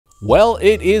Well,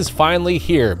 it is finally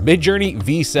here. Midjourney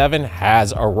V7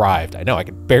 has arrived. I know, I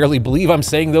can barely believe I'm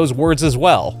saying those words as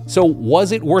well. So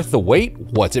was it worth the wait?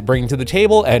 What's it bringing to the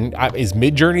table? And is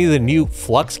Midjourney the new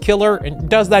flux killer? And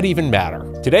does that even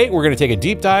matter? Today, we're gonna take a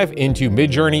deep dive into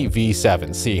Midjourney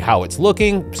V7, see how it's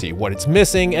looking, see what it's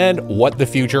missing, and what the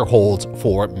future holds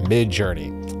for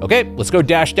Midjourney. Okay, let's go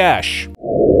dash dash.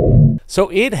 So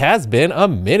it has been a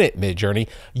minute, Midjourney.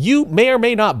 You may or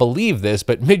may not believe this,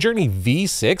 but Midjourney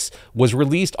V6 was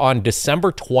released on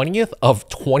December 20th of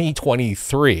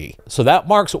 2023. So that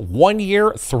marks 1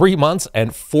 year, 3 months,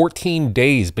 and 14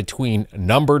 days between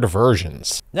numbered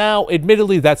versions. Now,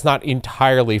 admittedly, that's not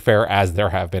entirely fair, as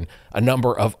there have been a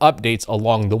number of updates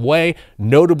along the way,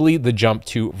 notably the jump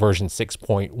to version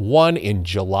 6.1 in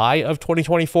July of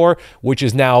 2024, which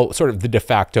is now sort of the de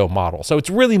facto model. So it's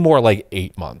really more like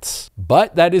 8 months.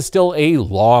 But that is still a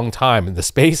long time, and the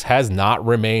space has not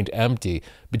remained empty.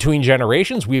 Between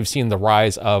generations, we've seen the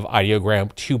rise of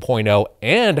Ideogram 2.0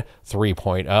 and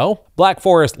 3.0, Black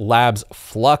Forest Labs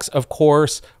Flux, of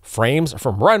course, frames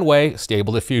from Runway,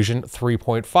 Stable Diffusion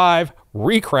 3.5,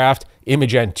 Recraft,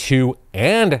 Imagen 2,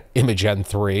 and Imagen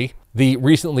 3, the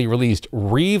recently released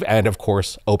Reeve, and of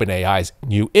course, OpenAI's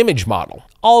new image model.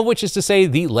 All of which is to say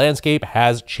the landscape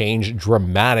has changed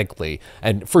dramatically.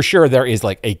 And for sure, there is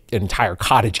like an entire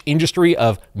cottage industry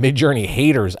of Midjourney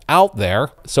haters out there.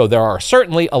 So there are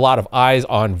certainly a lot of eyes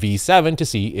on V7 to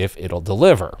see if it'll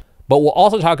deliver. But we'll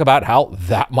also talk about how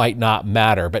that might not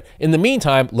matter. But in the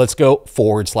meantime, let's go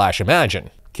 /imagine.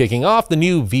 Kicking off, the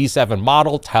new V7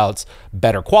 model touts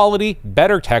better quality,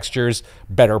 better textures,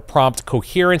 better prompt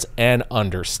coherence, and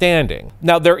understanding.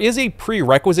 Now, there is a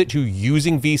prerequisite to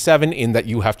using V7 in that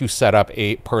you have to set up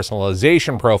a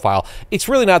personalization profile. It's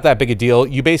really not that big a deal.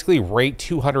 You basically rate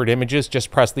 200 images,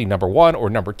 just press the number 1 or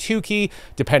number 2 key,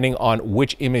 depending on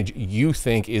which image you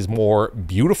think is more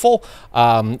beautiful.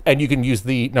 And you can use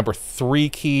the number 3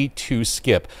 key to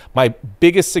skip. My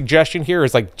biggest suggestion here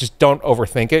is like, just don't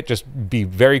overthink it. Just be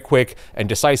very quick and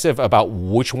decisive about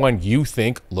which one you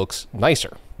think looks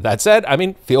nicer. That said, I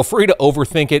mean, feel free to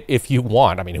overthink it if you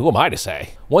want. I mean, who am I to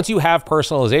say? Once you have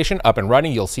personalization up and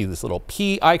running, you'll see this little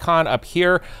P icon up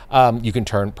here. You can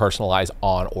turn Personalize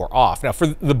on or off. Now, for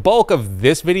the bulk of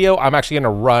this video, I'm actually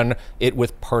gonna run it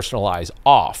with Personalize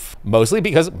off, mostly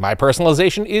because my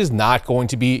personalization is not going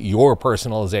to be your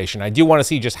personalization. I do wanna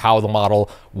see just how the model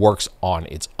works on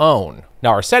its own. Now,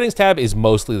 our settings tab is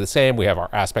mostly the same. We have our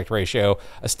aspect ratio,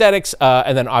 aesthetics,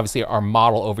 and then obviously our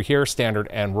model over here, standard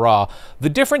and raw. The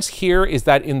difference here is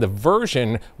that in the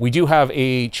version, we do have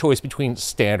a choice between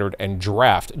standard and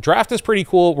draft. Draft is pretty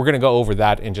cool. We're gonna go over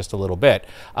that in just a little bit.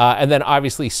 And then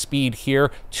obviously speed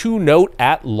here. To note,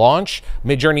 at launch,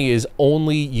 Midjourney is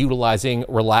only utilizing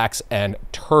relax and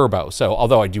turbo. So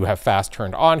although I do have fast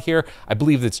turned on here, I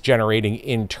believe it's generating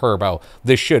in turbo.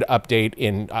 This should update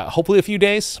in hopefully a few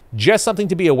days. Just something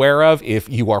to be aware of if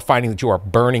you are finding that you are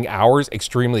burning hours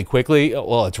extremely quickly,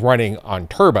 well, it's running on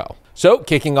turbo. So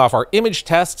kicking off our image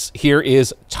tests, here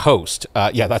is toast.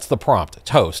 Yeah, that's the prompt,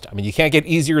 toast. I mean, you can't get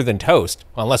easier than toast,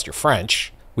 unless you're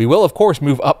French. We will, of course,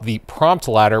 move up the prompt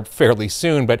ladder fairly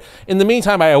soon, but in the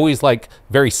meantime, I always like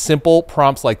very simple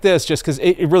prompts like this, just because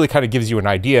it really kind of gives you an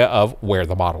idea of where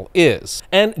the model is.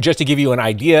 And just to give you an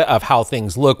idea of how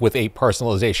things look with a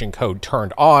personalization code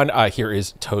turned on, here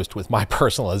is toast with my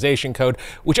personalization code,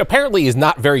 which apparently is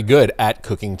not very good at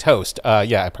cooking toast.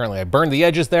 Yeah, apparently I burned the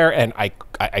edges there, and I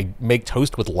make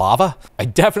toast with lava. I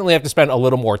definitely have to spend a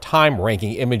little more time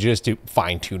ranking images to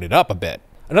fine tune it up a bit.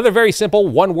 Another very simple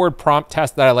one-word prompt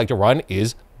test that I like to run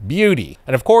is beauty.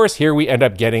 And of course, here we end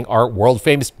up getting our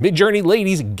world-famous Midjourney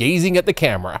ladies gazing at the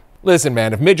camera. Listen,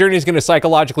 man, if Midjourney is going to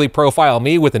psychologically profile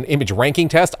me with an image ranking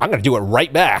test, I'm going to do it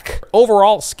right back.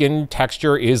 Overall, skin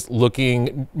texture is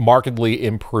looking markedly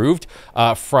improved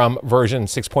from version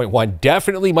 6.1.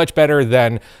 Definitely much better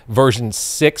than version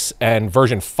 6 and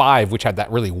version 5, which had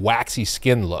that really waxy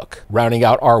skin look. Rounding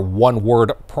out our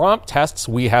one-word prompt tests,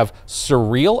 we have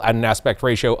Surreal at an aspect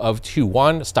ratio of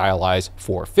 2:1, Stylize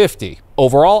 450.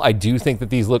 Overall, I do think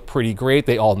that these look pretty great.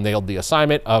 They all nailed the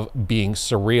assignment of being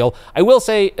surreal. I will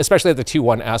say, especially at the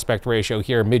 2:1 aspect ratio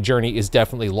here, Midjourney is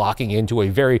definitely locking into a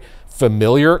very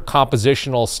familiar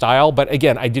compositional style, but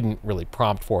again, I didn't really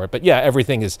prompt for it. But yeah,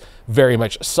 everything is very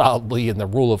much solidly in the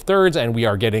rule of thirds, and we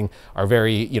are getting our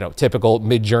very, typical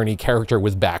Midjourney character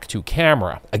with back to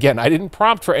camera. Again, I didn't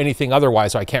prompt for anything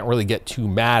otherwise, so I can't really get too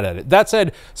mad at it. That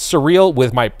said, Surreal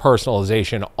with my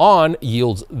personalization on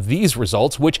yields these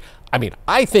results, which I mean,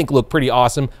 I think look pretty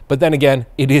awesome, but then again,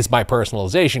 it is my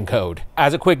personalization code.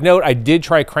 As a quick note, I did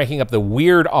try cranking up the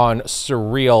weird on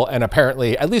Surreal, and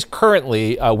apparently, at least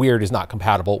currently, weird is not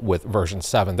compatible with version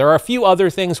 7. There are a few other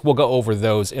things, we'll go over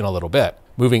those in a little bit.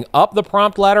 Moving up the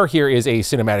prompt ladder, here is a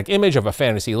cinematic image of a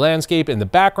fantasy landscape. In the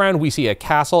background, we see a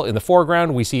castle. In the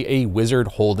foreground, we see a wizard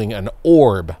holding an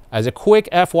orb. As a quick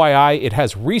FYI, it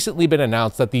has recently been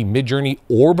announced that the Midjourney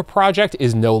Orb project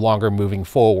is no longer moving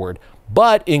forward.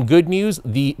 But in good news,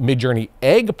 the Midjourney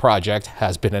Egg project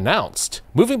has been announced.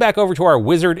 Moving back over to our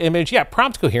wizard image, yeah,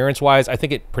 prompt coherence wise, I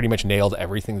think it pretty much nailed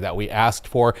everything that we asked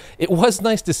for. It was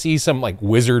nice to see some like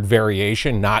wizard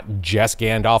variation, not just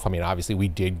Gandalf. I mean, obviously we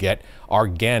did get our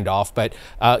Gandalf, but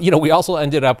you know, we also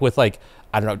ended up with like,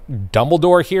 I don't know,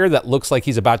 Dumbledore here that looks like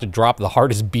he's about to drop the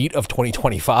hardest beat of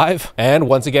 2025. And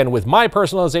once again, with my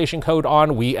personalization code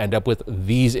on, we end up with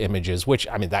these images, which,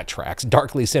 I mean, that tracks.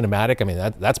 Darkly cinematic, I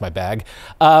mean, that's my bag.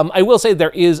 I will say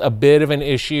there is a bit of an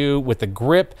issue with the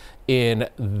grip in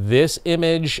this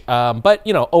image, but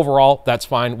you know, overall, that's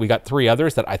fine. We got 3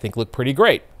 others that I think look pretty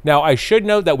great. Now, I should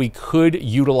note that we could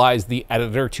utilize the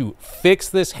editor to fix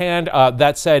this hand.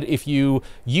 That said, if you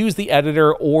use the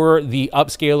editor or the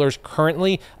upscalers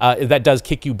currently, that does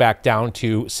kick you back down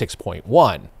to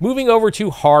 6.1. Moving over to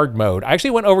hard mode, I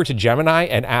actually went over to Gemini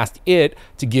and asked it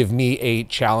to give me a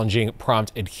challenging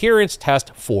prompt adherence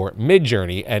test for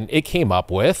Midjourney, and it came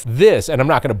up with this, and I'm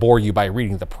not gonna bore you by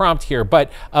reading the prompt here,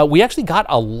 but we actually got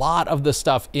a lot of the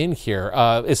stuff in here,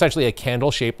 essentially a candle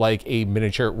shaped like a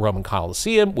miniature Roman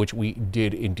Colosseum, which we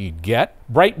did indeed get.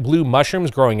 Bright blue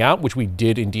mushrooms growing out, which we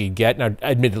did indeed get. Now,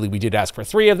 admittedly, we did ask for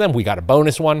 3 of them. We got a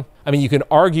bonus one. I mean, you can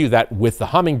argue that with the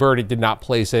hummingbird, it did not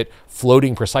place it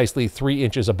floating precisely 3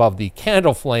 inches above the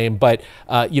candle flame, but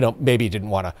you know, maybe it didn't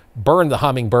want to burn the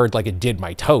hummingbird like it did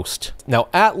my toast. Now,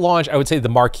 at launch, I would say the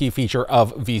marquee feature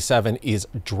of V7 is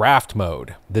draft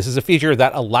mode. This is a feature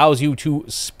that allows you to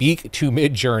speak to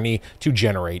Midjourney to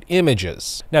generate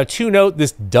images. Now, to note,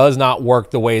 this does not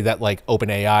work the way that like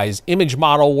OpenAI's image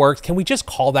model works. Can we just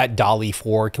call that DALL-E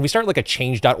 4? Can we start like a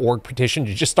change.org petition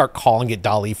to just start calling it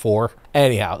DALL-E 4?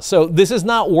 Anyhow, so this is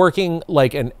not working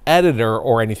like an editor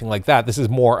or anything like that. This is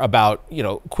more about, you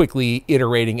know, quickly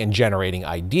iterating and generating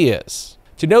ideas.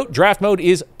 To note, draft mode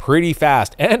is pretty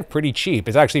fast and pretty cheap.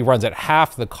 It actually runs at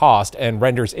half the cost and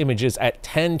renders images at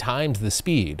 10 times the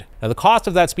speed. Now, the cost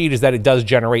of that speed is that it does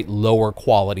generate lower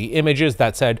quality images.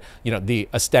 That said, you know, the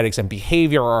aesthetics and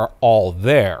behavior are all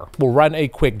there. We'll run a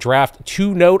quick draft.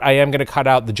 To note, I am going to cut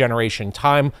out the generation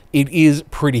time. It is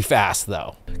pretty fast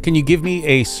though. Can you give me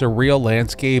a surreal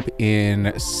landscape in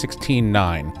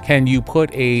 16:9? Can you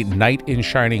put a knight in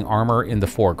shining armor in the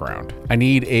foreground? I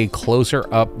need a closer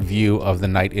up view of the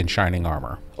knight in shining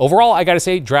armor. Overall, I gotta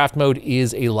say, draft mode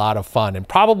is a lot of fun and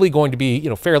probably going to be, you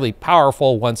know, fairly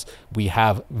powerful once we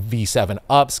have V7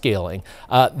 upscaling.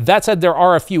 That said, there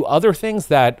are a few other things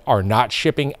that are not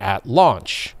shipping at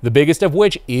launch. The biggest of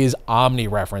which is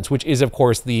OmniReference, which is of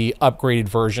course the upgraded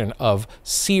version of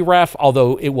CREF,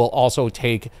 although it will also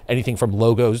take anything from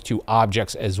logos to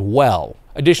objects as well.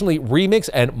 Additionally,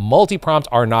 remix and multi-prompt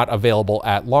are not available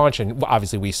at launch, and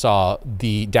obviously we saw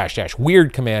the --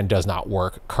 weird command does not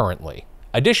work currently.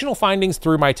 Additional findings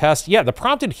through my test, yeah, the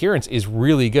prompt adherence is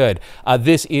really good.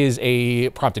 This is a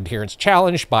prompt adherence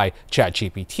challenge by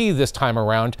ChatGPT this time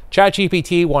around.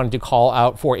 ChatGPT wanted to call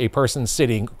out for a person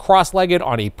sitting cross-legged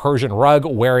on a Persian rug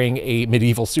wearing a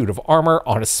medieval suit of armor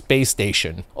on a space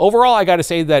station. Overall, I gotta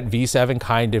say that V7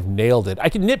 kind of nailed it. I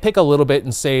can nitpick a little bit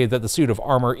and say that the suit of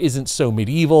armor isn't so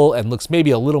medieval and looks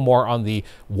maybe a little more on the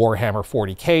Warhammer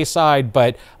 40K side,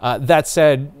 but that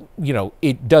said, you know,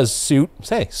 it does suit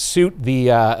the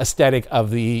aesthetic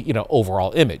of the, you know,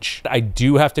 overall image. I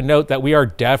do have to note that we are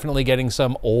definitely getting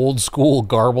some old school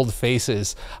garbled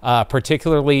faces,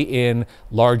 particularly in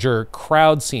larger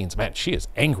crowd scenes. Man, she is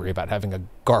angry about having a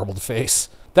garbled face.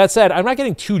 That said, I'm not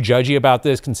getting too judgy about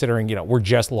this considering, you know, we're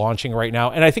just launching right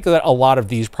now. And I think that a lot of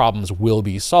these problems will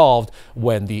be solved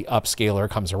when the upscaler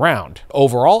comes around.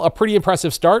 Overall, a pretty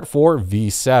impressive start for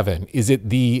V7. Is it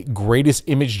the greatest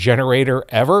image generator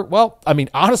ever? Well, I mean,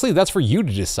 honestly, that's for you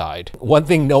to decide. One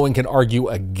thing no one can argue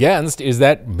against is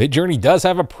that Midjourney does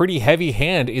have a pretty heavy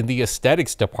hand in the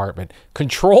aesthetics department.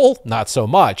 Control, not so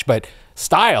much, but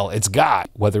style, it's got.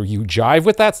 Whether you jive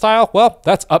with that style, well,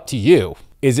 that's up to you.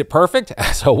 Is it perfect?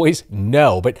 As always,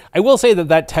 no. But I will say that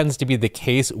that tends to be the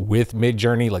case with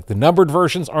Midjourney. Like the numbered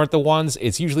versions aren't the ones.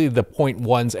 It's usually the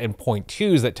 0.1s and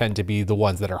 0.2s that tend to be the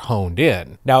ones that are honed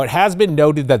in. Now, it has been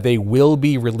noted that they will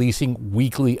be releasing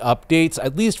weekly updates,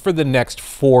 at least for the next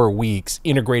 4 weeks,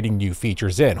 integrating new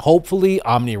features in. Hopefully,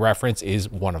 OmniReference is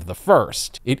one of the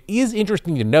first. It is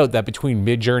interesting to note that between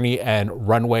Midjourney and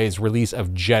Runway's release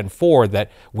of Gen 4,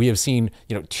 that we have seen,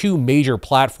 two major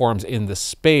platforms in the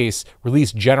space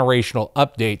release generational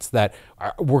updates that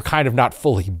were kind of not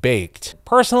fully baked.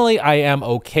 Personally, I am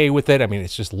okay with it. I mean,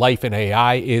 it's just life in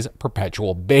AI is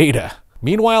perpetual beta.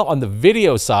 Meanwhile, on the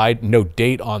video side, no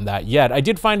date on that yet. I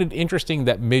did find it interesting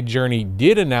that Midjourney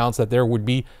did announce that there would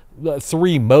be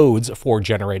 3 modes for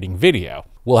generating video.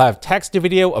 We'll have text to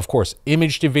video, of course,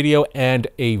 image to video, and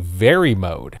a vary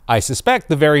mode. I suspect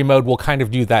the vary mode will kind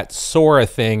of do that Sora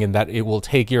thing in that it will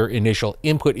take your initial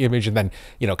input image and then,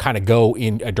 kind of go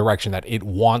in a direction that it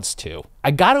wants to. I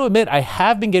got to admit, I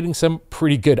have been getting some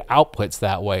pretty good outputs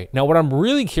that way. Now, what I'm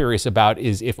really curious about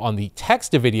is if on the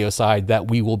text to video side that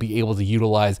we will be able to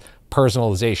utilize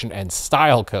personalization and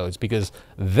style codes, because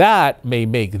that may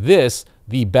make this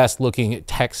the best looking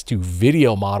text to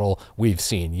video model we've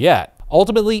seen yet.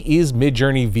 Ultimately, is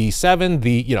Midjourney V7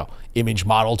 the, image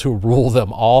model to rule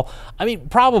them all? I mean,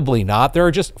 probably not. There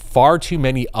are just far too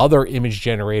many other image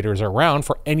generators around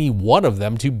for any one of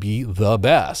them to be the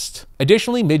best.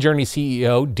 Additionally, Midjourney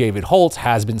CEO David Holtz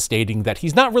has been stating that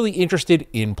he's not really interested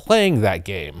in playing that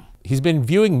game. He's been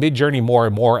viewing Midjourney more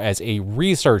and more as a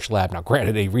research lab. Now,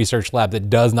 granted, a research lab that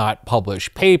does not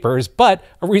publish papers, but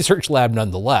a research lab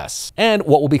nonetheless. And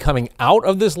what will be coming out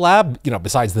of this lab,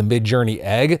 besides the Midjourney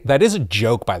egg, that is a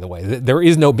joke, by the way. There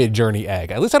is no Midjourney egg.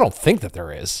 At least I don't think that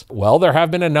there is. Well, there have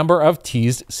been a number of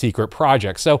teased secret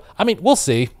projects. So, I mean, we'll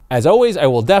see. As always, I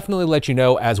will definitely let you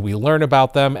know as we learn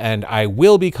about them, and I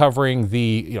will be covering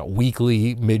the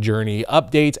weekly Midjourney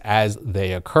updates as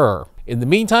they occur. In the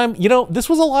meantime, this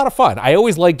was a lot of fun. I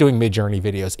always like doing Midjourney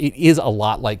videos. It is a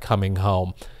lot like coming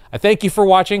home. I thank you for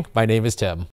watching. My name is Tim.